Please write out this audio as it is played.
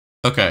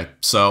Okay,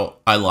 so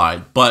I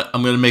lied, but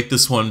I'm going to make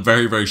this one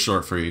very, very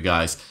short for you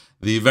guys.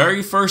 The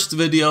very first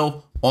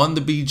video on the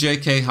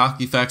BJK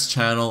Hockey Facts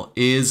channel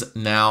is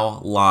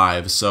now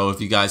live. So if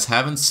you guys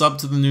haven't subbed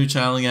to the new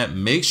channel yet,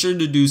 make sure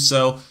to do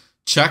so.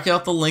 Check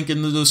out the link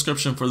in the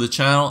description for the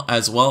channel,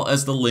 as well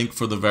as the link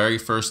for the very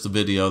first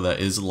video that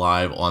is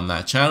live on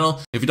that channel.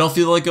 If you don't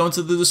feel like going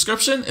to the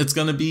description, it's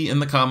going to be in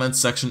the comments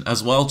section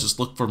as well. Just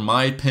look for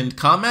my pinned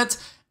comment,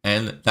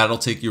 and that'll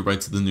take you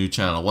right to the new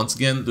channel. Once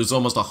again, there's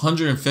almost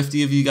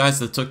 150 of you guys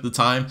that took the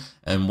time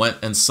and went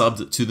and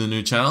subbed to the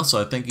new channel,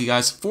 so I thank you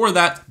guys for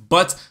that.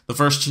 But the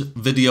first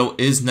video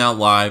is now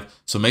live,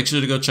 so make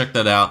sure to go check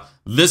that out.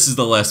 This is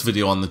the last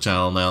video on the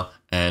channel now,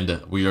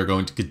 and we are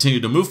going to continue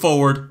to move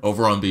forward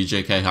over on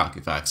BJK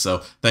Hockey Facts. So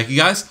thank you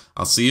guys.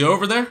 I'll see you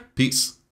over there. Peace.